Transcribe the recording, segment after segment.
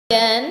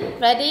Ian,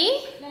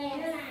 ready?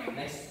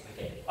 Next,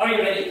 okay. Are you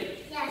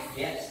ready? Yes.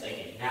 Yes,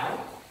 okay.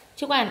 Now.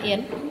 Chúc An,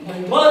 Ian. My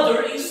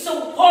mother is so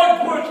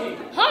hardworking.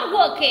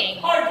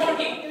 Hardworking.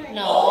 Hardworking.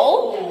 No,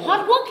 Oh.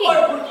 hardworking.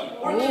 Hardworking.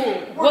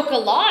 Ooh, work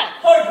a lot.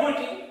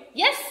 Hardworking.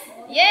 Yes.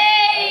 Yay!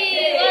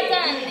 Okay. Well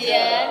done,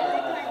 Ian.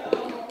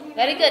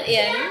 Very good,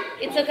 Ian.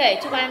 It's okay.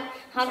 Chúc An,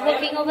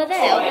 hardworking over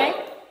there. Okay.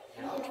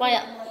 Try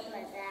it.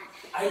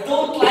 I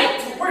don't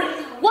like to work.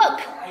 Work.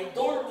 I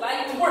don't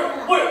like to work.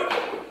 Work.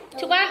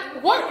 Chúc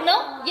An, work. No.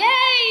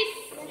 Yes.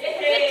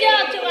 Good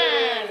job, Chúc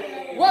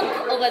An. Work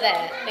over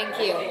there. Thank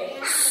you.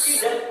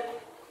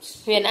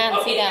 Huyền An,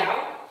 sit down.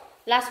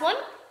 Last one.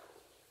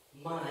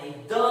 My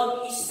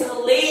dog is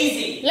so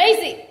lazy.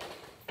 Lazy.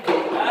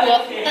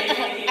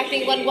 Okay. I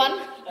think 1-1.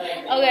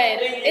 Okay,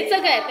 it's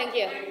okay. Thank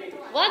you.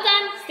 Well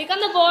done. Stick on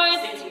the board.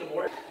 Stick to the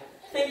board.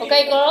 Thank you.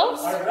 Okay, girls.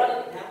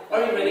 Alright, now. Are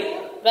you ready?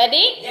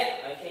 Ready?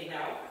 Yeah. Okay,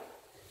 now.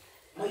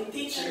 My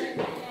teacher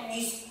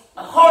is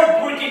a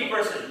hardworking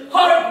person.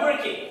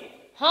 Hardworking.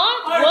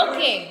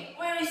 Hardworking.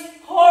 Where is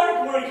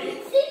hardworking?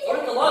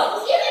 Work a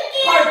lot.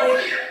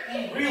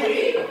 Hardworking.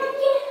 Really?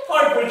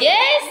 Hardworking.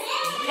 Yes.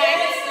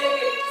 Yes.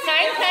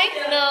 Kind.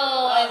 No,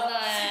 it's Sit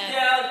not.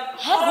 down.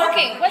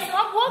 Hardworking. What's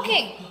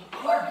hardworking?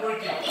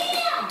 Hardworking.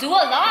 Do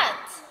a lot.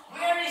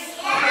 Where is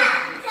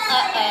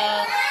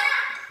hardworking?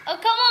 Oh,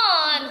 come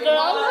on,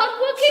 girl.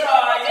 Hardworking.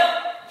 Try up.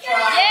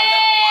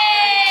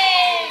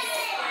 Yes.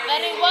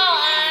 Very well,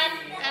 Anne.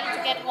 Anne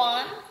to get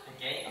one.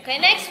 Okay. Okay,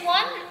 next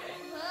one.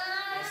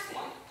 Next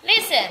one.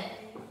 Listen.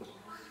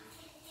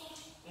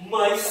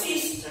 My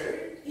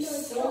sister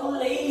is so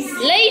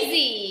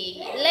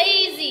lazy.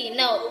 Lazy.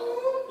 No.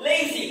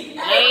 Lazy.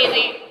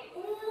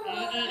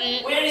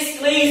 Where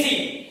is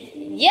lazy?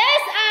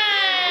 Yes,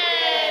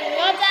 Anne.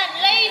 Well done.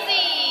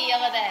 Lazy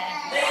over there.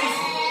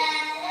 Lazy.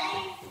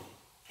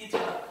 Good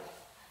job.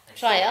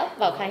 Try up,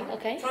 Bảo Khánh.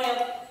 Okay. Try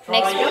up.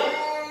 Next Try one. up.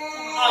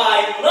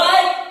 I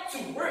like to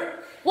work.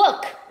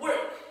 Work. Work.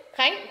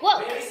 Khánh,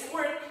 work. Where is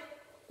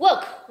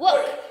work?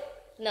 Work.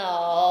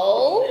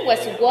 No.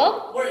 What's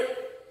work? Work.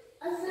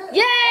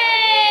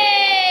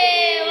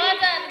 Yay! Well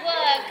done,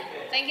 work.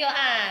 Thank you,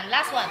 Anne.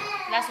 Last one.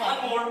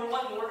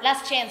 One more.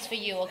 Last chance for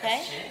you, okay?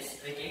 Last chance.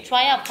 Okay.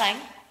 Try up, Khánh.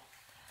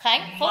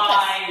 Khánh, focus.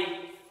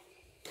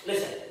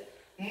 Listen.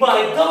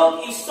 My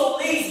dog is so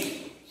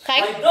lazy.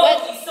 Khánh, My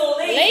dog is so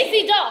lazy.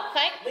 Lazy dog,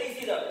 Khánh.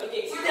 Lazy dog.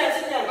 Okay, sit down.